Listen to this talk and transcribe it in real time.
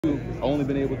I've only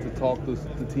been able to talk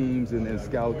to teams and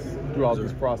scouts throughout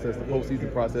this process, the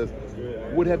postseason process.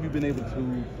 What have you been able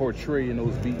to portray in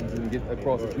those beatings and get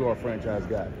across that you are a franchise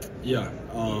guy? Yeah,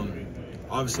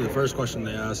 obviously the first question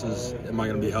they ask is, am I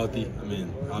going to be healthy? I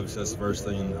mean, obviously that's the first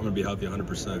thing, and I'm going to be healthy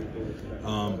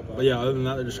 100%. But yeah, other than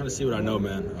that, they're just trying to see what I know,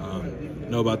 man.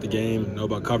 Know about the game, know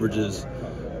about coverages,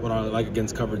 what I like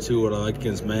against cover two, what I like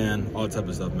against man, all that type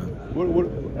of stuff, man.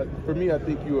 For me, I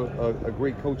think you're a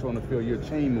great coach on the field. You're a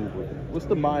chain mover. What's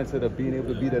the mindset of being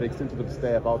able to be that extension of the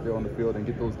staff out there on the field and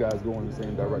get those guys going in the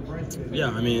same direction?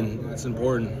 Yeah, I mean, it's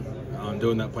important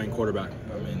doing that playing quarterback.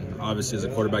 I mean, obviously as a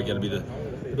quarterback, you got to be the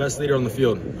best leader on the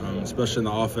field, especially in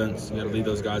the offense. You got to lead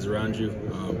those guys around you,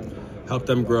 help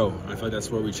them grow. I feel like that's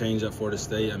where we changed at Florida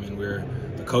State. I mean, we're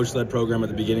the coach-led program at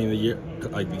the beginning of the year,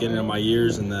 like beginning of my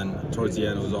years, and then towards the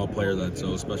end it was all player-led, so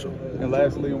it was special. And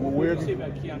lastly,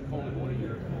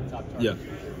 yeah.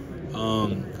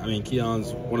 I mean,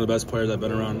 Keon's one of the best players I've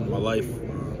been around in my life.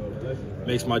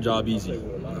 Makes my job easy.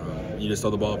 You just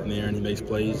throw the ball up in the air and he makes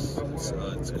plays.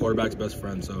 It's a quarterback's best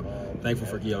friend, so thankful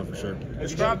for Keon for sure.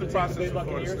 Describe the process for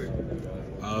Florida State.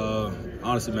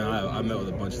 Honestly, man, I met with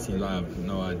a bunch of teams. I have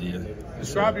no idea.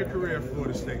 Describe your career at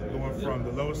Florida State, going from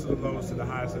the lowest to the lowest to the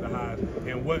highest to the highest,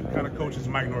 and what kind of coach is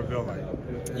Mike Norvell like?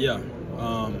 Yeah,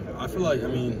 I feel like, I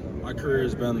mean, my career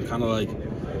has been kind of like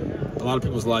a lot of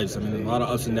people's lives. I mean, a lot of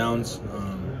ups and downs.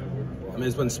 I mean,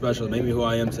 it's been special. It made me who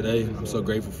I am today. I'm so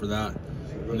grateful for that.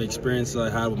 And the experience that I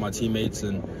had with my teammates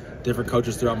and different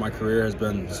coaches throughout my career has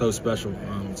been so special.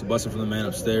 It's a blessing from the man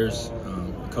upstairs.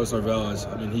 Coach Norvell,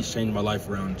 he's changed my life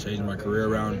around, changed my career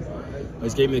around.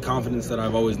 He's gave me the confidence that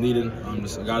I've always needed.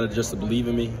 Just a guy to believe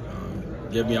in me,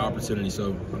 give me an opportunity. So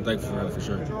I'm thankful for that for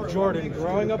sure. Jordan,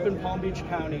 growing up in Palm Beach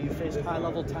County, you faced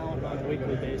high-level talent on a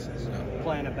weekly basis,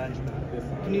 playing at Benjamin.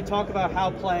 Can you talk about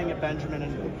how playing at Benjamin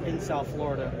in South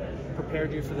Florida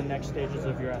prepared you for the next stages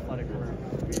of your athletic career?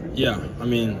 Yeah, I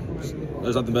mean,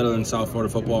 there's nothing better than South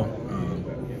Florida football.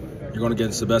 You're going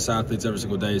against the best athletes every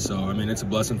single day, so I mean, it's a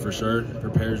blessing for sure. It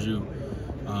prepares you.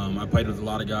 I played with a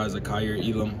lot of guys like Kyer,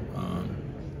 Elam,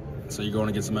 so you're going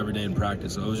against them every day in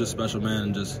practice. So it was just special, man,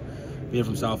 and just being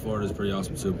from South Florida is pretty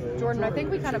awesome too. Jordan, I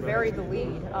think we kind of buried the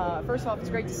lead. First off, it's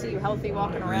great to see you healthy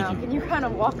walking around. Can you kind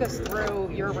of walk us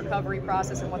through your recovery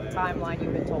process and what the timeline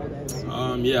you've been told is?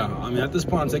 Yeah, I mean, at this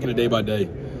point, I'm taking it day by day.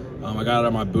 I got out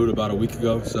of my boot about a week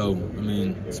ago, so, I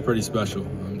mean, it's pretty special.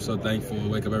 I'm so thankful. I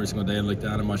wake up every single day and look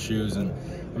down at my shoes, and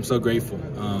I'm so grateful.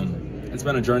 It's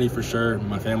been a journey for sure.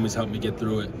 My family's helped me get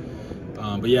through it.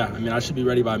 But, yeah, I mean, I should be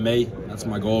ready by May. That's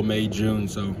my goal, May, June,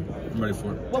 so I'm ready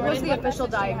for it. What was the official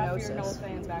diagnosis?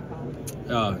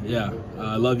 Yeah,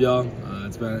 I love y'all.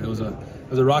 It was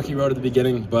a rocky road at the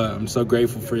beginning, but I'm so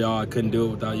grateful for y'all. I couldn't do it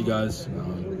without you guys.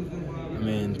 I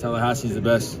mean, Tallahassee's the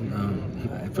best.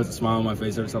 It puts a smile on my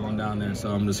face every time I'm down there, so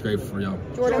I'm just grateful for y'all.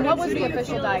 Jordan, what was the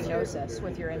official diagnosis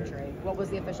with your injury? What was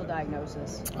the official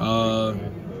diagnosis?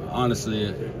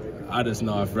 Honestly, I just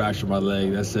know I fractured my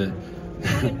leg. That's it.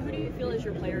 Jordan, who do you feel is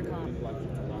your player comp?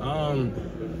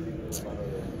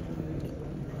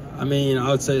 I mean, I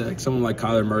would say like someone like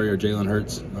Kyler Murray or Jalen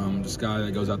Hurts. This guy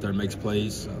that goes out there and makes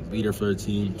plays, leader for the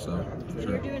team. So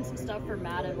you're doing some stuff for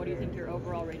Madden. What do you think your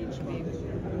overall rating should be?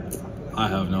 I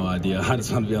have no idea. I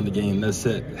just want to be on the game. That's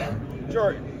it.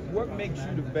 Jordan, what makes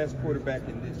you the best quarterback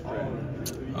in this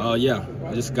draft? Yeah,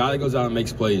 just a guy that goes out and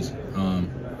makes plays.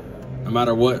 No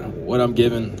matter what I'm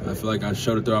given, I feel like I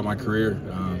showed it throughout my career.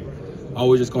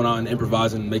 Always just going out and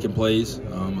improvising, making plays.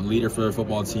 A leader for a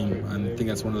football team. I think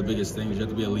that's one of the biggest things. You have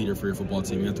to be a leader for your football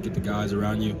team. You have to get the guys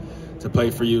around you to play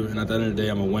for you. And at the end of the day,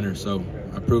 I'm a winner. So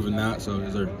I've proven that. So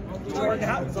is there? Jordan,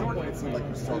 at some point it seemed like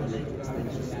you started making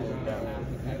things just slowed down.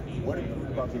 What did you do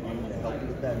about the game to help you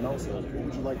with that? And also, what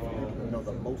would you like to know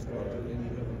the most about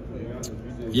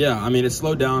it? Yeah, I mean, it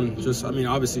slowed down. Just, I mean,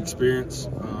 obviously experience,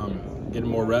 getting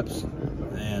more reps,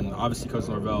 and obviously Coach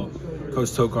Norvell, Coach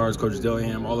Tokars, Coach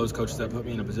Dillingham, all those coaches that put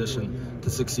me in a position to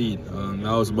succeed.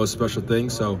 That was the most special thing.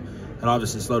 So it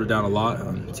obviously slowed it down a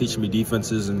lot, teaching me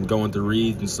defenses and going through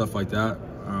reads and stuff like that.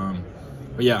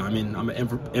 But yeah, I mean, I'm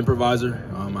an improviser.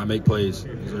 I make plays.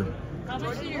 Jordan,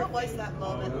 what was that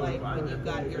moment like when you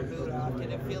got your boot off?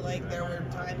 Did it feel like there were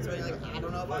times when you're like, I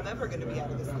don't know if I'm ever going to be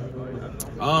out of this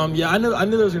thing? Yeah, I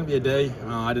knew there was going to be a day.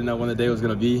 I didn't know when the day was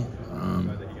going to be.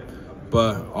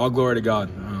 But all glory to God.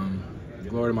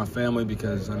 Glory to my family,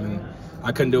 because, I mean,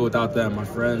 I couldn't do it without them. My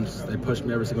friends, they push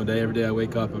me every single day. Every day I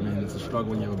wake up, I mean, it's a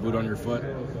struggle when you have a boot on your foot.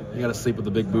 You got to sleep with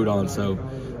a big boot on. So,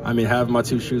 I mean, having my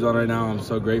two shoes on right now, I'm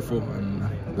so grateful, and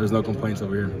there's no complaints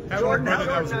over here. Having a brother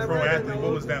that was a pro athlete,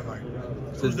 what was that like?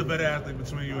 Who's the better athlete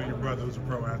between you and your brother who's a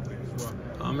pro athlete as well?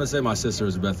 I'm gonna say my sister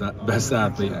was the best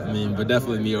athlete. I mean, but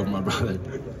definitely me over my brother.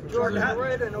 Jordan, I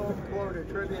read an old quote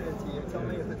attributed to you. Tell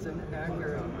me if it's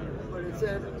inaccurate. But it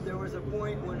said there was a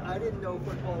point when I didn't know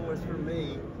football was for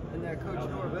me, and that Coach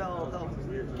Norvell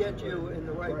helped get you in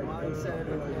the right mindset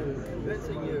and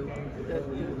convincing you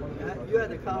that you had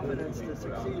the confidence to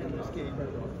succeed in this game.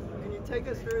 Can you take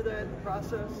us through that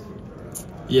process?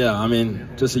 Yeah, I mean,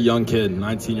 just a young kid,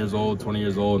 19 years old, 20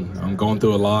 years old. I'm going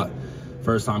through a lot.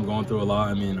 First time going through a lot.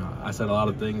 I mean, I said a lot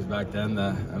of things back then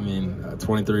that, I mean, a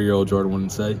 23-year-old Jordan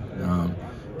wouldn't say.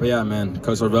 But yeah, man,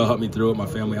 Coach Norvell helped me through it. My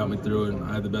family helped me through it.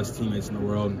 I had the best teammates in the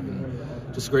world.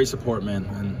 And just great support, man,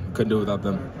 and couldn't do it without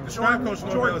them. Describe Coach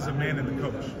Norvell as a man and a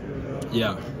coach.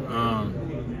 Yeah.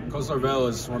 Coach Norvell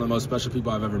is one of the most special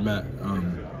people I've ever met.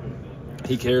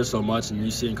 He cares so much, and you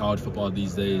see in college football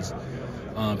these days,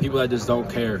 people that just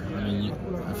don't care. I mean,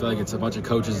 I feel like it's a bunch of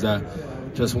coaches that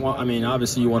just want, I mean,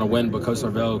 obviously you want to win, but Coach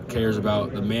Norvell cares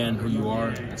about the man who you are.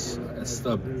 It's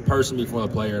the person before the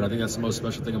player, and I think that's the most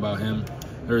special thing about him.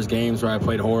 There's games where I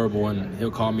played horrible, and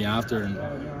he'll call me after, and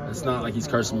it's not like he's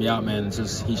cursing me out, man. It's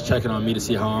just he's checking on me to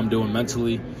see how I'm doing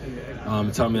mentally,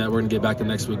 telling me that we're going to get back to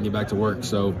next week and get back to work.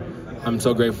 So I'm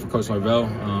so grateful for Coach Norvell.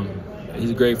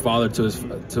 He's a great father to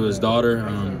his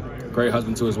daughter, great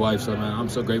husband to his wife. So, man, I'm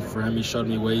so grateful for him. He showed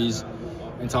me ways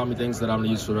and taught me things that I'm going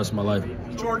to use for the rest of my life.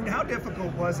 Jordan, how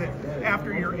difficult was it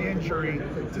after your injury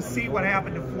to see what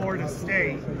happened to Florida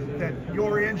State, that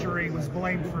your injury was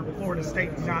blamed for Florida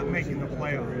State not making the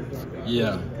playoffs?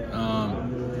 Yeah.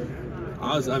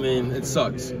 I mean, it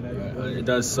sucks. It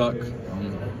does suck.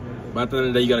 But at the end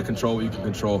of the day, you got to control what you can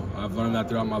control. I've learned that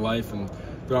throughout my life and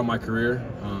throughout my career.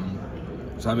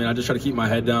 So, I mean, I just try to keep my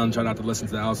head down, try not to listen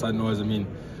to the outside noise. I mean,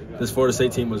 this Florida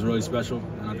State team was really special,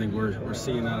 and I think we're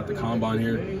seeing that at the Combine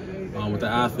here with the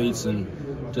athletes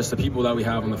and just the people that we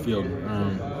have on the field.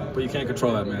 But you can't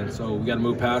control that, man. So we got to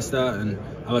move past that, and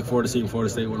I look forward to seeing Florida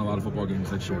State win a lot of football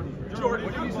games next year. Jordan,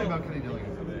 what do you say about Kenny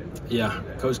Dillingham? Yeah,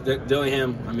 Coach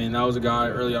Dillingham, I mean, that was a guy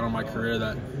early on in my career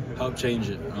that helped change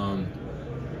it.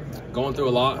 Going through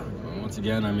a lot, once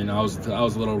again, I mean, I was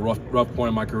a little rough point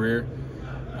in my career.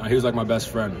 He was like my best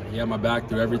friend. He had my back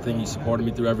through everything. He supported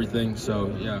me through everything.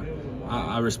 So, yeah,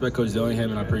 I respect Coach Dillingham,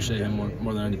 and I appreciate him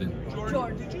more than anything.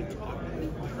 Jordan, did you talk to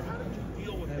him? How did you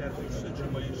deal with that whole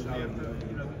situation after,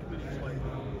 it's like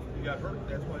you got hurt,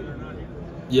 that's why you're not here?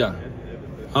 Yeah.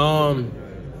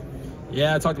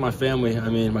 Yeah, I talked to my family. I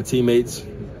mean, my teammates,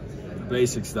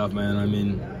 basic stuff, man. I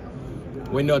mean,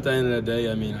 we know at the end of the day,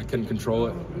 I mean, I couldn't control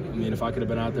it. I mean, if I could have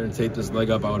been out there and taped this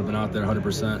leg up, I would have been out there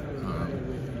 100%.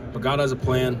 But God has a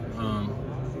plan.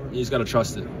 You just got to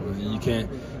trust it. I mean, you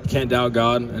can't doubt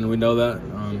God, and we know that,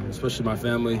 especially my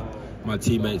family, my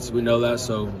teammates. We know that.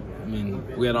 So, I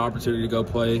mean, we had an opportunity to go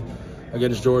play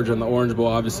against Georgia in the Orange Bowl.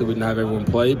 Obviously, we didn't have everyone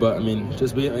play, but, I mean, it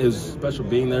was special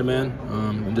being there, man,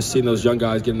 and just seeing those young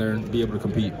guys get in there and be able to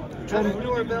compete. How did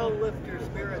Norvell lift your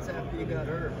spirits after you got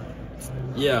hurt?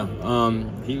 Yeah, I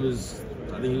think he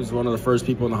was one of the first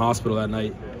people in the hospital that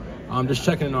night. Just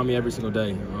checking in on me every single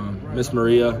day. Miss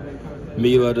Maria,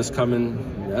 Mila just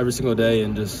coming every single day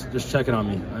and just checking on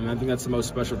me. I mean, I think that's the most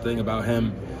special thing about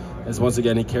him is, once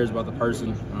again, he cares about the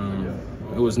person.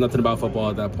 It was nothing about football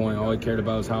at that point. All he cared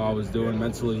about was how I was doing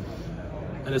mentally.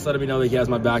 And just letting me know that he has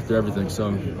my back through everything. So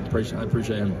I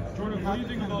appreciate him. Jordan, what do you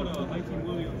think about 19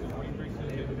 Williams? What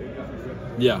do you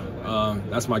think? Yeah,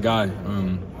 that's my guy.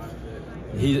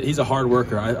 He's a hard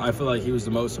worker. I feel like he was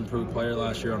the most improved player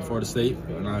last year on Florida State,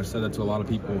 and I've said that to a lot of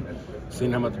people.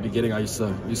 Seeing him at the beginning, I used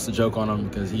to joke on him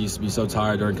because he used to be so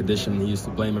tired during conditioning. He used to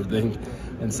blame everything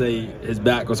and say his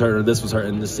back was hurt or this was hurt.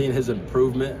 And just seeing his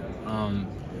improvement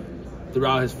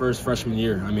throughout his first freshman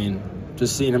year, I mean,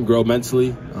 just seeing him grow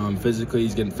mentally, physically,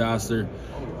 he's getting faster.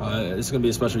 It's going to be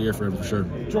a special year for him for sure.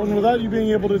 Jordan, without you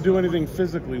being able to do anything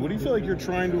physically, what do you feel like you're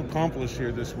trying to accomplish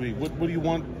here this week? What do you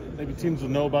want maybe teams to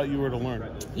know about you or to learn?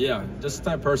 Yeah, just the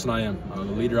type of person I am, the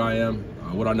leader I am,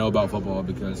 what I know about football,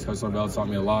 because Coach Norvell taught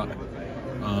me a lot.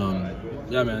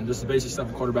 Yeah, man, just the basic stuff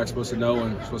a quarterback's supposed to know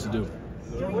and supposed to do.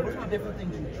 What are the different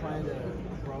things you're trying to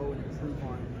grow and improve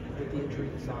on with the injury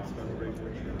to Sox?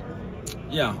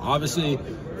 Yeah, obviously,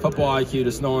 football IQ,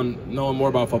 just knowing more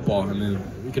about football. I mean,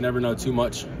 you can never know too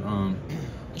much.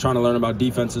 Trying to learn about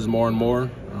defenses more and more,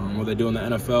 what they do in the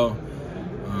NFL.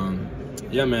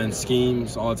 Yeah, man,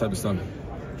 schemes, all that type of stuff.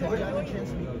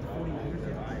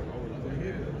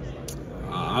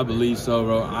 I believe so,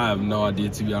 bro. I have no idea,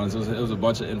 to be honest. It was a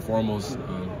bunch of informals.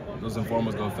 Those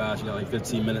informals go fast. You got like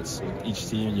 15 minutes with each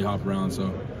team, and you hop around.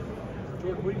 So.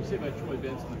 Jordan, what do you say about Troy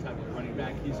Benson, the type of running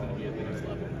back he's going to be at the next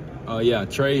level? Yeah,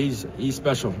 Trey, he's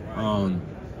special.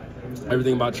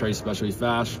 Everything about Trey's special. He's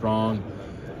fast, strong,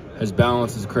 His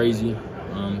balance is crazy.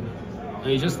 And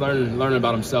he's just learning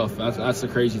about himself. That's the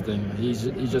crazy thing. He's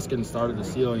just getting started. The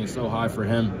ceiling is so high for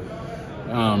him.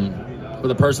 But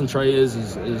the person Trey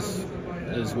is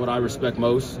what I respect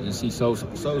most. Is he's so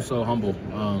humble.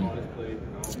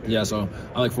 Yeah, so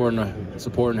I look forward to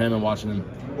supporting him and watching him.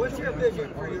 What's your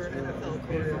vision for your NFL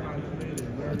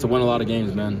career? To win a lot of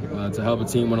games, man. To help a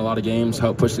team win a lot of games,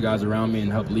 help push the guys around me,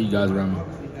 and help lead guys around me.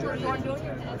 Jordan, doing your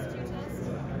S2 test?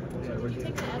 Did you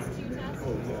take the S2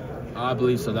 test? I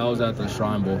believe so. That was at the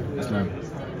Shrine Bowl. Yes, ma'am. Did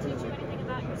it teach you anything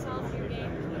about yourself, your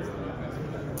game?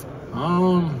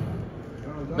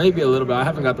 Maybe a little bit. I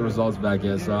haven't got the results back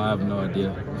yet, so I have no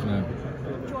idea. Yes, ma'am.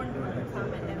 Jordan, your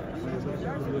time at FSU, was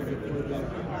there a specific piece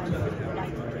of advice you'd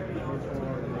like to carry on to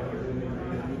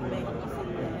make you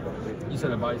see that? You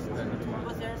said advice?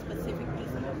 Was there a specific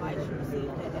piece of advice you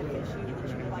received at FSU that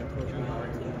you would like to carry on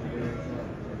to?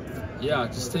 Yeah,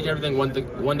 just take everything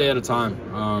one day at a time.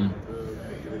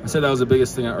 I said that was the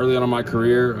biggest thing early on in my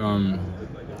career. I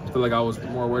feel like I was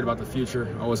more worried about the future.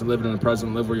 I wasn't living in the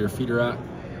present, live where your feet are at.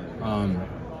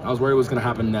 I was worried what was going to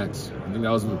happen next. I think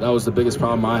that was the biggest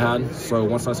problem I had. So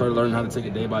once I started learning how to take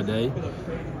it day by day,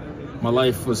 my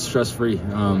life was stress-free.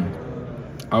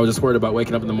 I was just worried about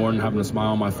waking up in the morning, having a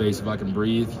smile on my face, if I can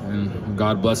breathe, and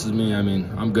God blesses me, I mean,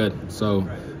 I'm good. So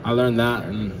I learned that,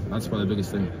 and that's probably the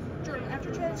biggest thing. Jordan,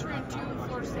 after transferring to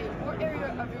Florida State, what area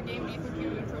of your game do you think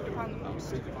you improved upon the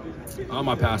most?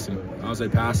 My passing. I would say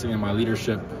passing and my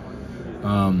leadership.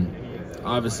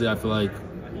 Obviously, I feel like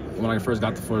when I first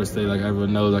got to Florida State, like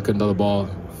everyone knows, I couldn't throw the ball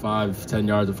 5-10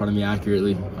 yards in front of me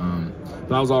accurately. But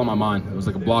that was all in my mind. It was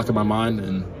like a block in my mind,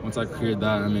 and once I cleared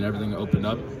that, I mean, everything opened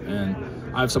up, and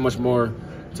I have so much more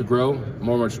to grow,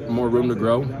 more room to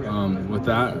grow with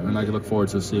that, and I can look forward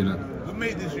to seeing it. What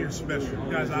made this year special?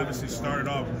 You guys obviously started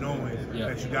off knowing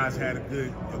that you guys had a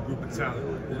group of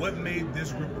talent. What made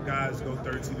this group of guys go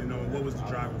 13-0? What was the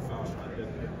driving force?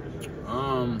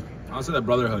 I'll say that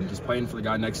brotherhood, just playing for the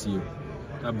guy next to you.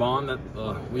 That bond that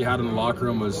we had in the locker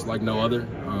room was like no other.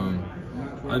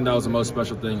 I think that was the most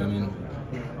special thing. I mean,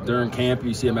 during camp,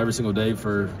 you see him every single day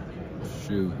for,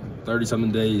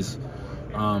 30-something days.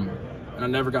 And I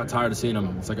never got tired of seeing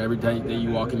him. It's like every day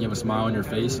you walk in, you have a smile on your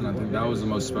face, and I think that was the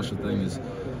most special thing is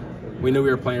we knew we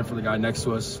were playing for the guy next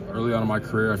to us. Early on in my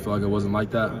career, I feel like it wasn't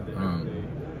like that.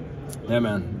 Yeah,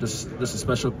 man, just a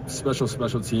special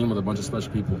team with a bunch of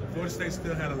special people. Florida State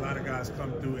still had a lot of guys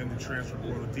come through in the transfer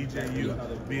portal.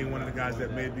 DJU being one of the guys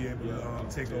that may be able to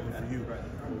take over for you.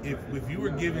 If you were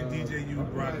giving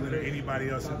DJU, Brooklyn, or anybody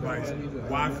else advice,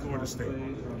 why Florida State?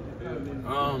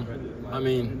 I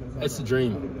mean, it's a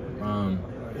dream.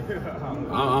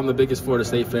 I'm the biggest Florida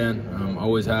State fan.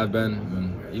 Always have been,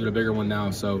 and even a bigger one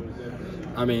now. So,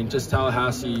 I mean, just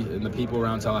Tallahassee and the people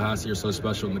around Tallahassee are so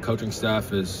special, and the coaching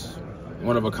staff is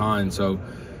one of a kind. So,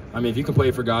 I mean, if you can play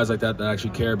for guys like that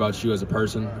actually care about you as a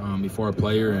person before a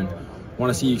player and want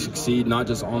to see you succeed, not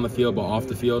just on the field but off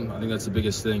the field, I think that's the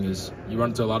biggest thing is you run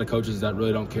into a lot of coaches that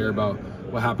really don't care about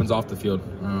what happens off the field.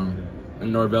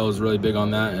 And Norvell is really big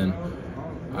on that, and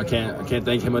I can't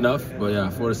thank him enough. But yeah,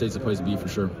 Florida State's a place to be for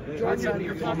sure. Jordan,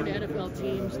 you're talking to NFL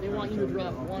teams. They want you to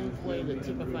drop one play that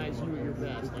typifies you at your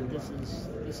best. Like this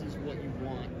is what you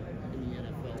want in the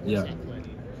NFL. What's that play?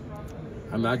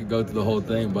 I mean, I could go through the whole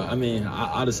thing, but I mean,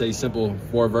 I'll just say simple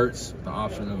 4 verts, the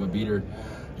option of a beater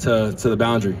to the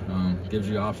boundary. Gives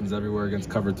you options everywhere. Against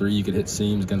cover 3, you could hit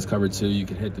seams. Against cover 2, you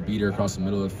could hit the beater across the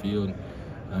middle of the field.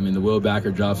 I mean, the wheel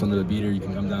backer drops under the beater. You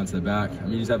can come down to the back. I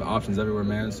mean, you just have options everywhere,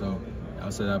 man. So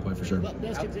I'll say that play for sure.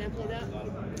 Best example of that?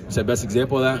 You said best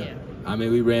example of that? Yeah. I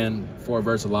mean, we ran 4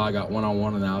 verts a lot, got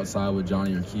one-on-one on the outside with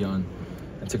Johnny or Keon,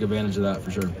 and took advantage of that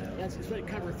for sure. That's especially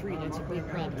cover 3. That's a big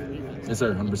problem for defense. Yes,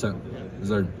 sir. 100%. Yes,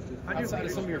 sir. Outside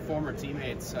of some of your former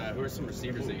teammates, who are some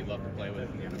receivers that you'd love to play with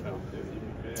in the NFL?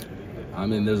 I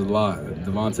mean, there's a lot.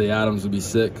 Devontae Adams would be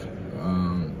sick.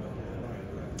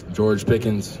 George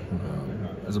Pickens.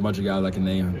 There's a bunch of guys I can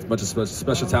name. It's a bunch of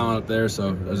special talent up there,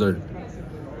 so there's there.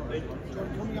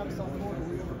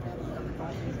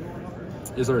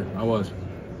 Yes, sir. I was.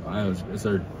 Yes,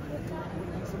 sir.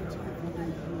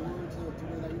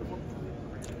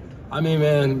 I mean,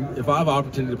 man, if I have an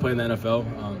opportunity to play in the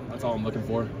NFL, that's all I'm looking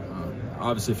for.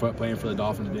 Obviously, playing for the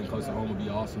Dolphins, being close to home would be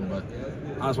awesome, but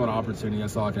I just want an opportunity.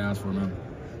 That's all I can ask for, man.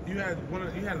 You had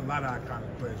a lot of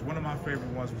iconic plays. One of my favorite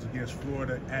ones was against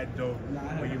Florida at Doak,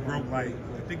 where you broke I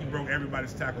think you broke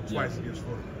everybody's tackle twice against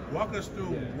Florida. Walk us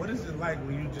through, what is it like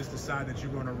when you just decide that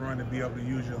you're going to run and be able to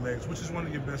use your legs, which is one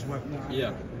of your best weapons?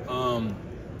 Yeah,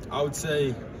 I would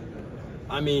say,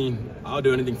 I mean, I'll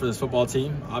do anything for this football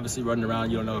team. Obviously, running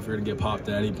around, you don't know if you're going to get popped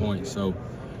at any point. So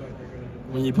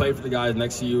when you play for the guys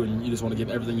next to you and you just want to give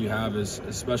everything you have is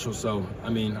special. So, I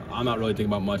mean, I'm not really thinking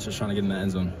about much, just trying to get in the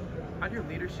end zone. How did your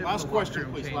leadership Last in the question, locker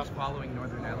room please. change Last following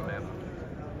Northern Alabama?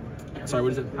 Sorry,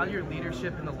 what is it? How did your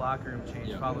leadership in the locker room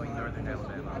change following Northern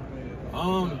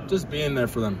Alabama? Just being there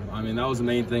for them. I mean, that was the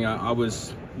main thing.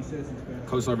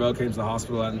 Coach Norvell came to the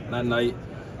hospital that night.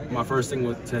 My first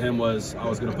thing to him was I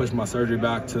was going to push my surgery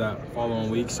back to that following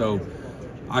week so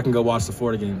I can go watch the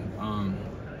Florida game.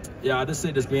 Yeah, I just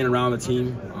say just being around the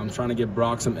team. I'm trying to give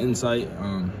Brock some insight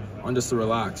on just to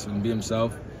relax and be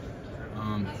himself.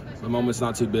 The moment's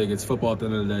not too big. It's football at the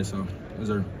end of the day, so those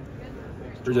are.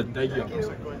 Thank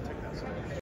you.